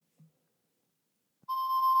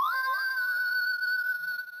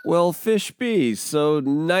Well, Fish B, so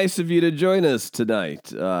nice of you to join us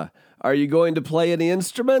tonight. Are you going to play any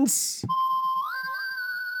instruments?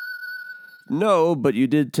 No, but you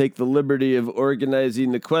did take the liberty of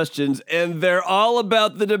organizing the questions, and they're all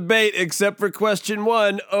about the debate except for question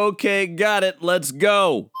one. Okay, got it. Let's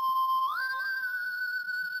go.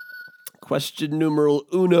 Question numeral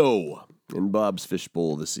uno in Bob's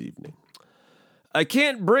Fishbowl this evening. I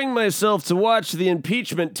can't bring myself to watch the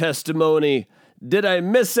impeachment testimony. Did I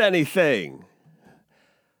miss anything?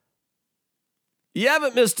 You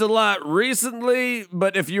haven't missed a lot recently,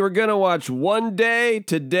 but if you were going to watch one day,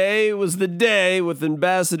 today was the day with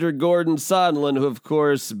Ambassador Gordon Sondland, who, of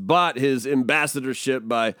course, bought his ambassadorship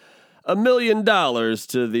by $1 million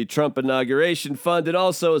to the Trump Inauguration Fund and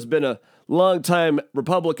also has been a longtime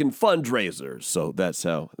Republican fundraiser. So that's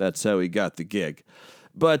how he got the gig.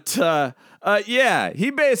 But, yeah, he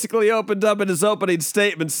basically opened up in his opening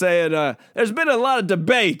statement saying, there's been a lot of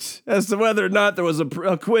debate as to whether or not there was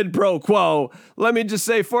a quid pro quo. Let me just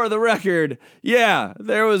say for the record, yeah,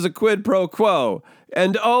 there was a quid pro quo.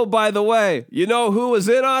 And oh, by the way, you know who was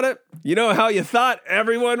in on it? You know how you thought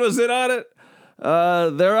everyone was in on it?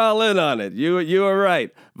 They're all in on it. You were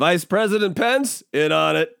right. Vice President Pence, in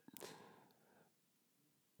on it.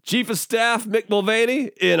 Chief of Staff Mick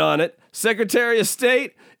Mulvaney, in on it. Secretary of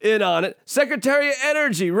State, in on it. Secretary of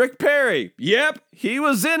Energy, Rick Perry, yep, he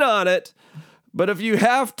was in on it. But if you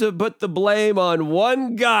have to put the blame on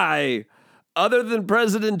one guy other than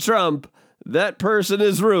President Trump, that person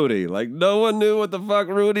is Rudy. Like, no one knew what the fuck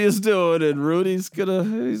Rudy is doing, and Rudy's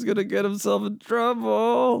gonna get himself in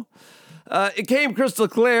trouble. It came crystal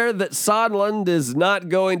clear that Sondland is not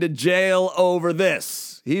going to jail over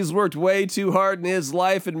this. He's worked way too hard in his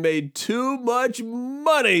life and made too much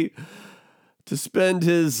money to spend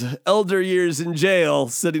his elder years in jail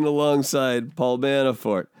sitting alongside Paul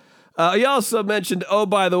Manafort. He also mentioned, oh,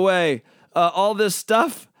 by the way, all this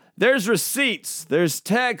stuff, there's receipts, there's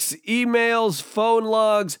texts, emails, phone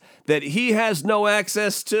logs that he has no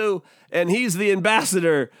access to, and he's the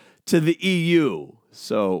ambassador to the EU.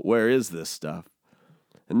 So where is this stuff?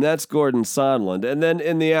 And that's Gordon Sondland. And then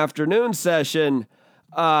in the afternoon session,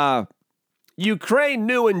 Ukraine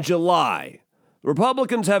knew in July.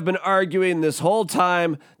 Republicans have been arguing this whole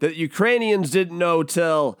time that Ukrainians didn't know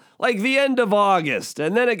till like the end of August,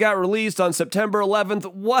 and then it got released on September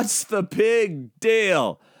 11th. What's the big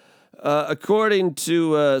deal? According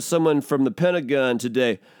to someone from the Pentagon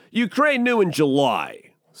today, Ukraine knew in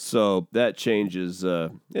July. So that changes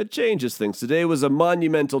things. Today was a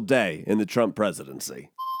monumental day in the Trump presidency.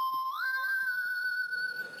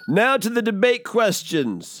 Now to the debate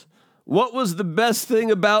questions. What was the best thing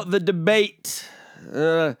about the debate?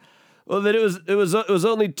 Well, that it was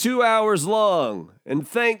only 2 hours long, and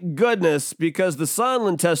thank goodness, because the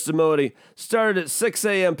Sondland testimony started at 6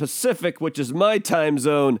 a.m. Pacific, which is my time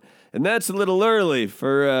zone, and that's a little early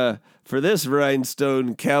for this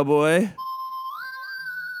rhinestone cowboy.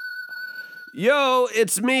 Yo,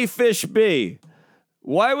 it's me, Fish B.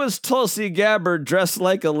 Why was Tulsi Gabbard dressed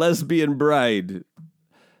like a lesbian bride?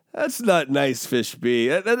 That's not nice, Fish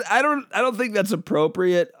B. I don't think that's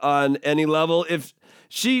appropriate on any level. If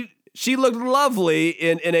she looked lovely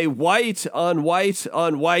in a white on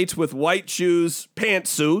white with white shoes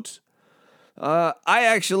pantsuit. I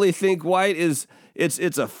actually think white is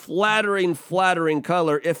it's a flattering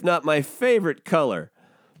color, if not my favorite color,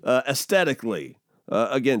 aesthetically,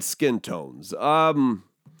 against skin tones.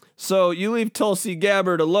 So you leave Tulsi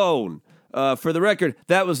Gabbard alone. For the record,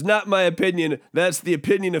 that was not my opinion. That's the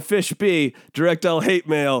opinion of Fish B. Direct all hate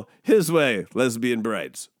mail his way, lesbian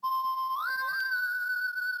brides.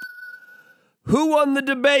 Who won the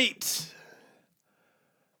debate?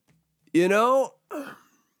 You know,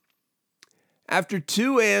 after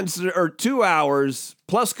 2 hours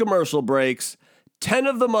plus commercial breaks, 10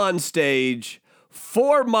 of them on stage,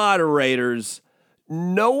 4 moderators,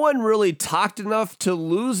 no one really talked enough to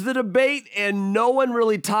lose the debate, and no one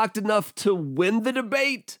really talked enough to win the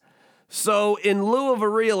debate. So in lieu of a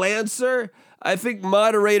real answer, I think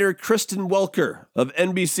moderator Kristen Welker of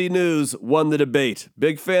NBC News won the debate.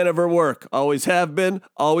 Big fan of her work. Always have been,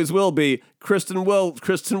 always will be. Kristen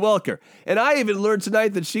Welker. And I even learned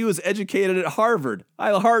tonight that she was educated at Harvard.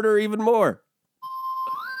 I heart her even more.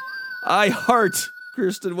 I heart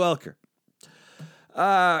Kristen Welker.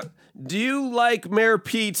 Do you like Mayor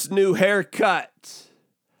Pete's new haircut?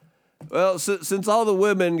 Well, since all the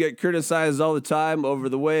women get criticized all the time over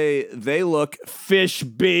the way they look, Fish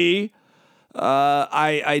B,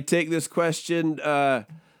 I take this question.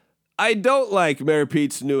 I don't like Mayor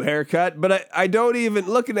Pete's new haircut, but I don't even,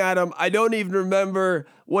 looking at him, I don't even remember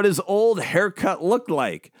what his old haircut looked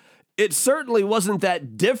like. it certainly wasn't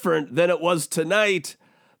that different than it was tonight.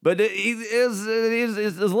 But he's a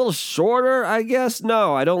little shorter, I guess.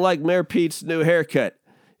 No, I don't like Mayor Pete's new haircut.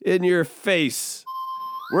 In your face.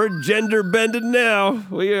 We're gender bending now.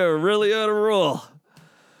 We are really on a roll.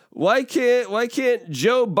 Why can't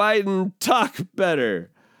Joe Biden talk better?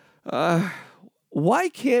 Why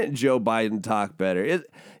can't Joe Biden talk better?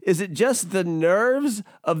 Is it just the nerves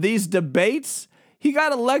of these debates? He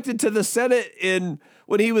got elected to the Senate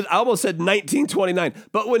when he was, I almost said 1929,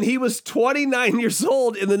 but when he was 29 years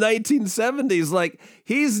old in the 1970s, like,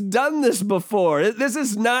 he's done this before. This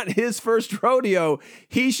is not his first rodeo.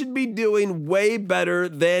 He should be doing way better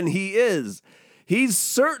than he is. He's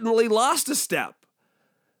certainly lost a step.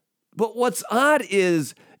 But what's odd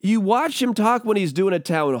is you watch him talk when he's doing a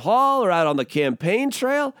town hall or out on the campaign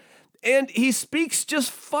trail, and he speaks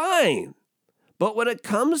just fine. But when it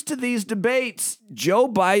comes to these debates, Joe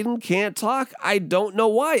Biden can't talk. I don't know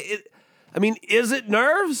why. Is it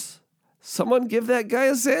nerves? Someone give that guy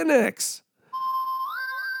a Xanax.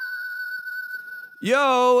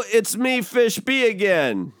 Yo, it's me, Fish B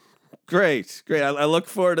again. Great. I look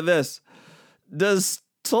forward to this. Does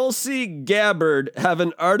Tulsi Gabbard have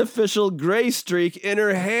an artificial gray streak in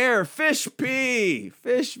her hair? Fish B.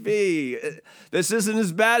 This isn't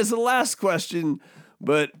as bad as the last question,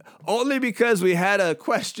 but only because we had a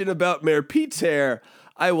question about Mayor Pete's hair,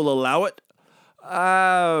 I will allow it.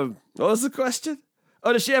 What was the question?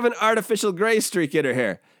 Oh, does she have an artificial gray streak in her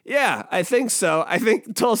hair? Yeah, I think so. I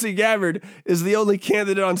think Tulsi Gabbard is the only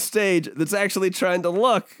candidate on stage that's actually trying to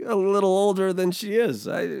look a little older than she is.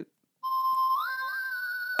 I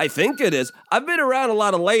think it is. I've been around a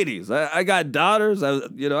lot of ladies. I got daughters.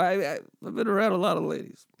 I've been around a lot of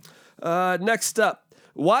ladies. Next up.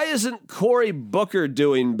 Why isn't Cory Booker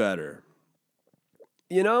doing better?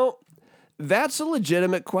 That's a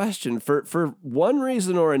legitimate question for one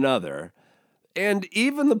reason or another. And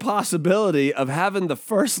even the possibility of having the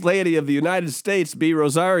First Lady of the United States be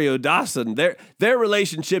Rosario Dawson, their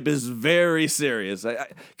relationship is very serious.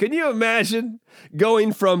 Can you imagine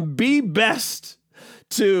going from be best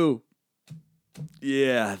to,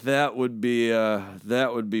 yeah, that would be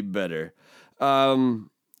better.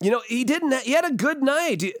 He had a good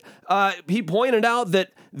night. He pointed out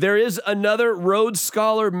that there is another Rhodes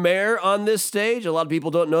Scholar mayor on this stage. A lot of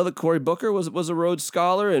people don't know that Cory Booker was a Rhodes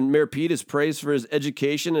Scholar, and Mayor Pete is praised for his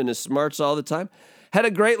education and his smarts all the time. Had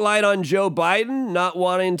a great line on Joe Biden not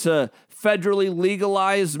wanting to federally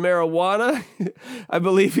legalize marijuana. I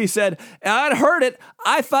believe he said, I'd heard it.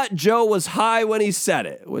 I thought Joe was high when he said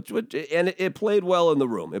it, and it played well in the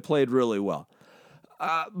room. It played really well.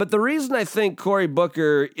 But the reason I think Cory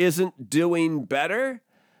Booker isn't doing better,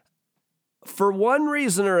 for one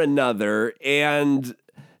reason or another, and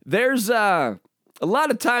there's a lot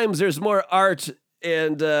of times there's more art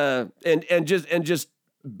and just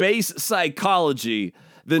base psychology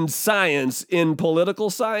than science in political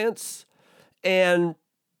science, and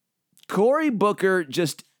Cory Booker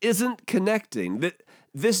just isn't connecting.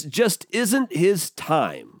 This just isn't his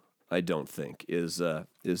time, I don't think, is the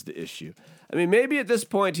issue. Maybe at this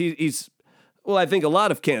point I think a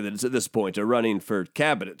lot of candidates at this point are running for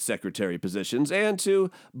cabinet secretary positions and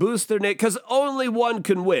to boost their name, because only one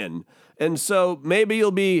can win. And so maybe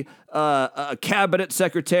you'll be a cabinet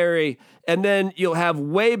secretary, and then you'll have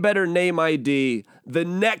way better name ID the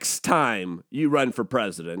next time you run for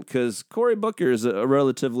president, because Cory Booker is a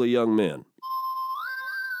relatively young man.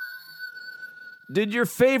 Did your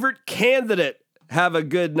favorite candidate have a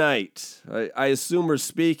good night? I assume we're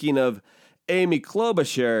speaking of Amy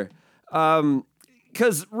Klobuchar,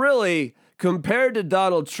 because really, compared to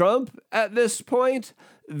Donald Trump at this point,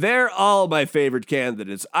 they're all my favorite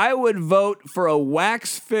candidates. I would vote for a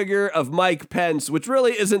wax figure of Mike Pence, which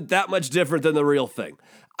really isn't that much different than the real thing.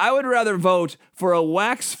 I would rather vote for a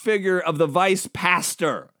wax figure of the vice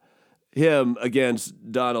pastor, him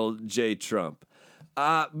against Donald J. Trump.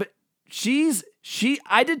 But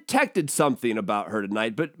I detected something about her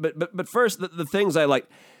tonight, but first, the things I like.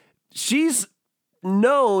 She's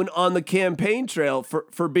known on the campaign trail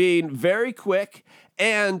for being very quick,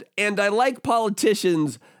 and I like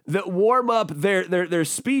politicians that warm up their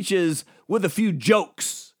speeches with a few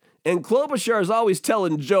jokes. And Klobuchar is always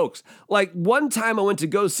telling jokes. Like, one time I went to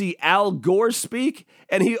go see Al Gore speak,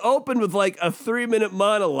 and he opened with like a 3-minute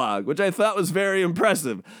monologue, which I thought was very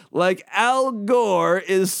impressive. Like, Al Gore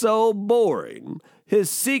is so boring. His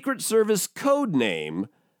Secret Service code name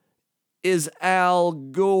is Al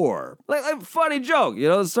Gore. Like funny joke,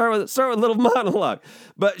 start with a little monologue.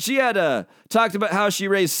 But she had talked about how she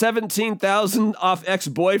raised $17,000 off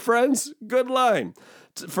ex-boyfriends. Good line.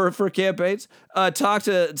 for campaigns.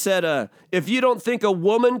 Said, if you don't think a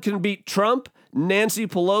woman can beat Trump, Nancy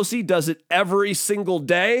Pelosi does it every single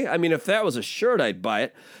day. I mean, if that was a shirt, I'd buy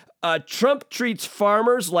it. Trump treats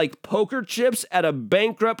farmers like poker chips at a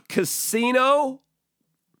bankrupt casino.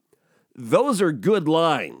 Those are good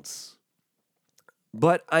lines.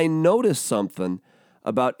 But I noticed something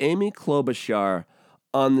about Amy Klobuchar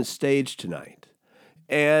on the stage tonight.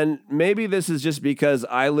 And maybe this is just because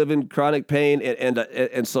I live in chronic pain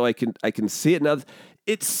and so I can see it now.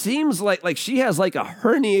 It seems like she has like a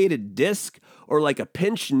herniated disc or like a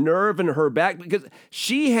pinched nerve in her back, because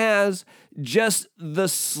she has just the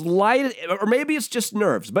slightest, or maybe it's just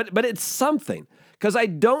nerves, but it's something. Because I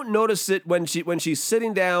don't notice it when she's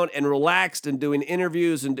sitting down and relaxed and doing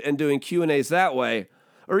interviews and doing Q&As that way,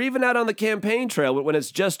 or even out on the campaign trail when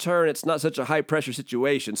it's just her and it's not such a high pressure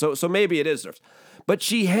situation. So maybe it is nerves. But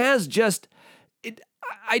she has just,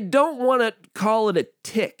 I don't want to call it a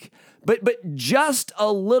tick, but just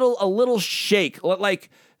a little shake.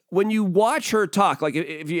 Like when you watch her talk, like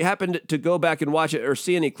if you happen to go back and watch it or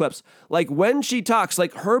see any clips, like when she talks,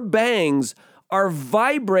 like her bangs are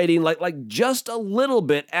vibrating like just a little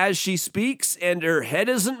bit as she speaks, and her head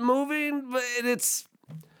isn't moving, but it's,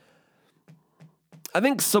 I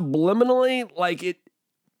think subliminally, like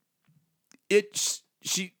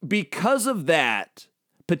she, because of that,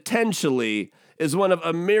 potentially is one of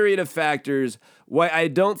a myriad of factors why I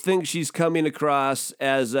don't think she's coming across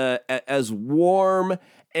as warm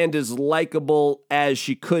and as likable as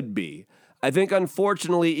she could be. I think,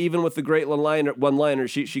 unfortunately, even with the great one-liner,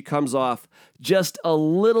 she comes off just a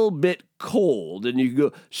little bit cold, and you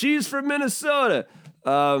go, she's from Minnesota.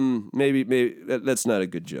 Maybe that's not a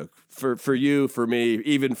good joke for you, for me,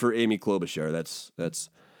 even for Amy Klobuchar.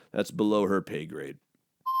 That's below her pay grade.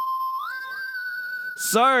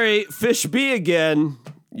 Sorry, Fish B again.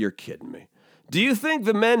 You're kidding me. Do you think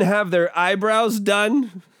the men have their eyebrows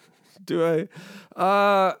done? Do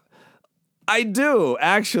I? I do,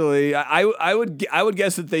 actually. I would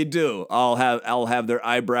guess that they do. I'll have their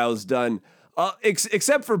eyebrows done.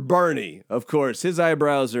 Except for Bernie, of course. His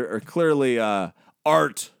eyebrows are clearly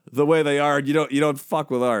art the way they are. You don't fuck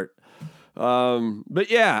with art. But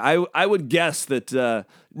yeah, I would guess that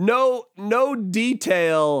no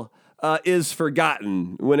detail is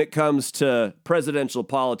forgotten when it comes to presidential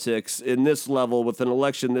politics in this level with an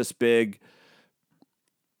election this big.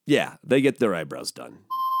 Yeah, they get their eyebrows done.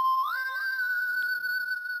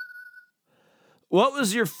 What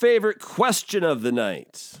was your favorite question of the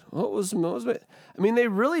night? What was my, I mean, they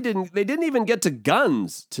didn't even get to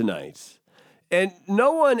guns tonight. And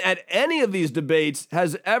no one at any of these debates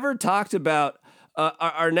has ever talked about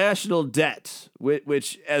our national debt,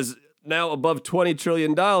 which as now above $20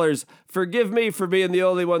 trillion. Forgive me for being the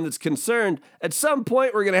only one that's concerned. At some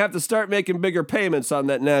point, we're going to have to start making bigger payments on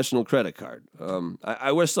that national credit card.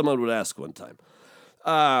 I wish someone would ask one time.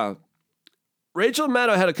 Rachel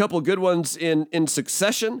Maddow had a couple good ones in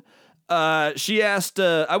succession. She asked,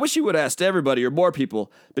 I wish she would have asked everybody or more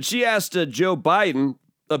people, but she asked Joe Biden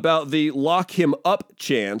about the lock him up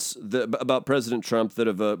chants about President Trump that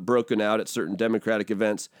have broken out at certain Democratic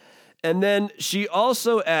events. And then she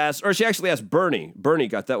also asked, or she actually asked Bernie. Bernie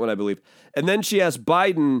got that one, I believe. And then she asked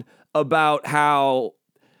Biden about how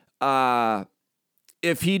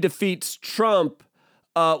if he defeats Trump,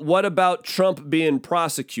 what about Trump being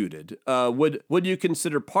prosecuted? Would you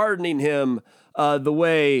consider pardoning him the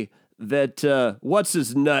way that what's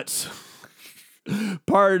his nuts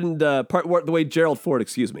pardoned the way Gerald Ford?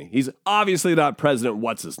 Excuse me. He's obviously not President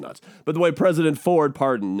what's his nuts, but the way President Ford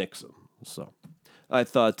pardoned Nixon. So I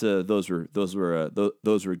thought those were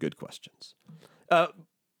good questions.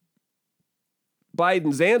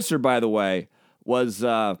 Biden's answer, by the way, was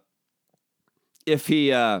if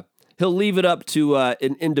he'll leave it up to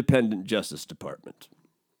an independent Justice Department.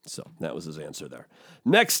 So that was his answer there.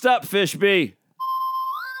 Next up, Fish B.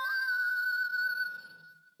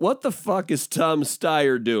 What the fuck is Tom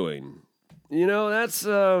Steyer doing? You know, that's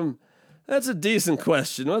a decent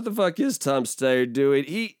question. What the fuck is Tom Steyer doing?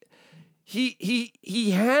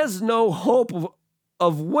 He has no hope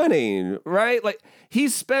of winning, right? Like, he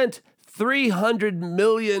spent $300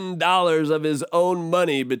 million of his own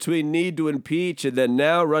money between need to impeach and then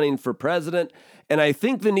now running for president. And I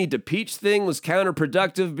think the need to impeach thing was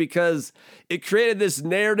counterproductive because it created this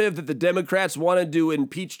narrative that the Democrats wanted to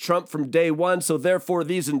impeach Trump from day one. So therefore,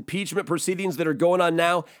 these impeachment proceedings that are going on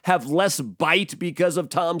now have less bite because of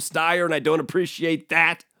Tom Steyer. And I don't appreciate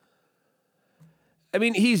that. I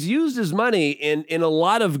mean, he's used his money in a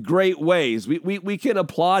lot of great ways. We can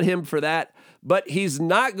applaud him for that. but he's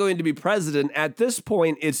not going to be president. At this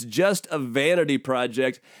point, it's just a vanity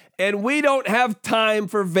project, and we don't have time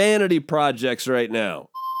for vanity projects right now.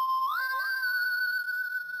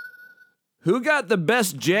 Who got the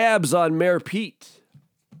best jabs on Mayor Pete?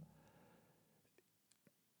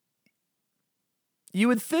 You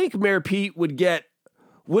would think Mayor Pete would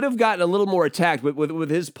have gotten a little more attacked, but with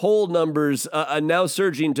his poll numbers now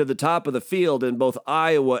surging to the top of the field in both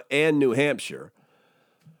Iowa and New Hampshire.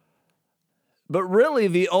 But really,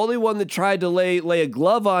 the only one that tried to lay a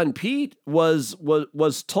glove on Pete was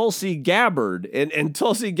Tulsi Gabbard, and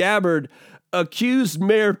Tulsi Gabbard accused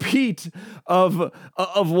Mayor Pete of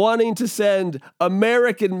wanting to send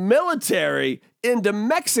American military into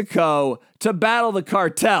Mexico to battle the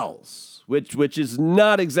cartels, which is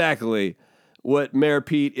not exactly what Mayor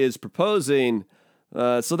Pete is proposing.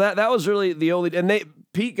 So that was really the only, and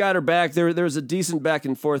Pete got her back. There was a decent back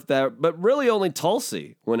and forth there, but really only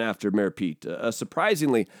Tulsi went after Mayor Pete,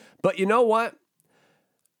 surprisingly. But you know what?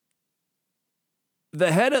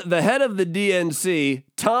 The head of the DNC,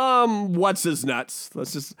 Tom What's-His-Nuts.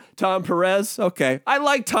 Tom Perez. Okay, I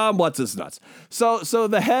like Tom What's-His-Nuts. So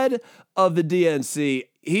the head of the DNC,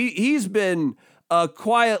 he's been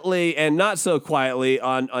quietly and not so quietly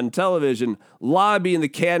on television lobbying the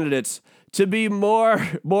candidates to be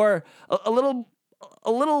a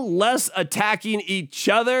little less attacking each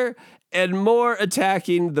other and more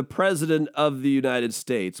attacking the president of the United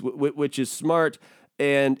States, which is smart.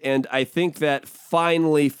 And I think that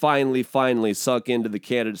finally sunk into the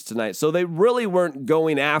candidates tonight. So they really weren't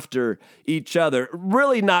going after each other,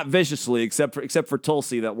 really not viciously, except for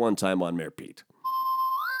Tulsi that one time on Mayor Pete.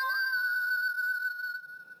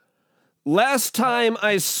 Last time,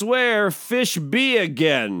 I swear, fish be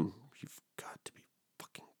again. You've got to be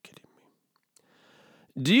fucking kidding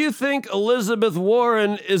me. Do you think Elizabeth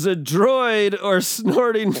Warren is a droid or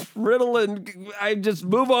snorting Ritalin? I just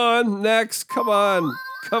move on. Next. Come on.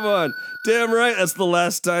 Damn right. That's the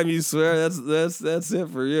last time you swear. That's it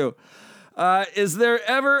for you. Is there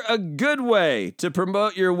ever a good way to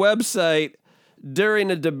promote your website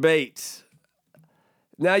during a debate?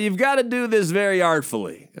 Now, you've got to do this very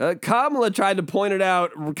artfully. Kamala tried to point it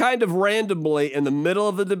out kind of randomly in the middle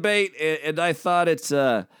of the debate, and I thought it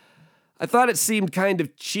seemed kind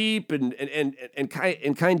of cheap and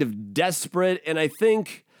kind of desperate. And I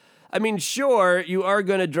mean, sure, you are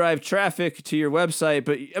going to drive traffic to your website,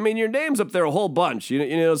 but I mean, your name's up there a whole bunch. You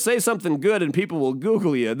know, say something good and people will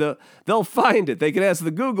Google you. They'll find it. They can ask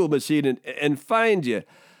the Google machine and find you.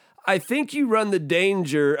 I think you run the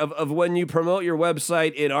danger of when you promote your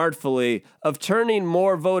website inartfully of turning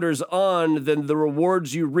more voters on than the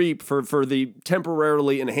rewards you reap for the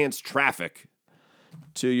temporarily enhanced traffic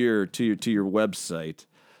to your website.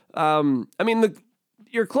 I mean,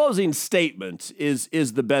 your closing statement is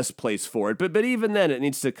the best place for it, but even then it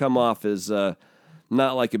needs to come off as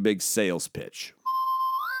not like a big sales pitch.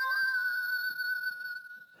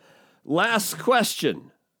 Last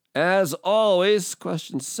question. As always,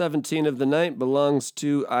 question 17 of the night belongs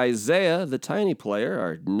to Isaiah, the tiny player,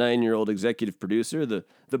 our 9-year-old executive producer, the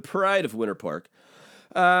pride of Winter Park.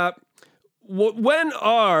 When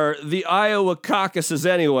are the Iowa caucuses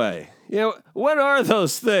anyway? You know, when are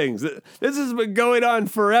those things? This has been going on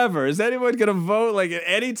forever. Is anyone going to vote like at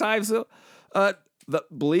any time? So,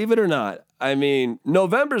 believe it or not, I mean,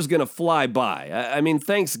 November's going to fly by. I mean,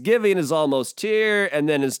 Thanksgiving is almost here, and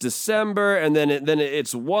then it's December, and then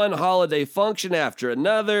it's one holiday function after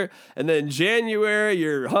another, and then January,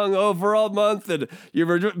 you're hungover all month, and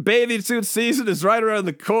your bathing suit season is right around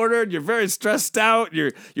the corner, and you're very stressed out,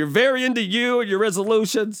 you're very into you and your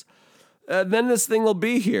resolutions. And then this thing will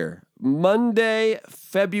be here. Monday,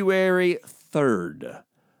 February 3rd.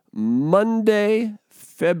 Monday,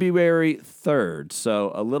 February 3rd,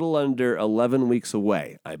 so a little under 11 weeks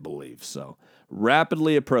away, I believe. So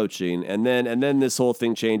rapidly approaching, and then this whole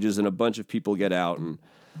thing changes, and a bunch of people get out, and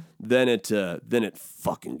then it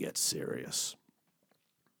fucking gets serious.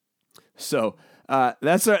 So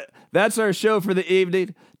that's our show for the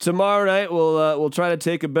evening. Tomorrow night we'll try to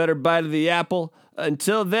take a better bite of the apple.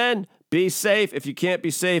 Until then, be safe. If you can't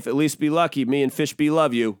be safe, at least be lucky. Me and Fishby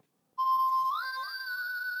love you.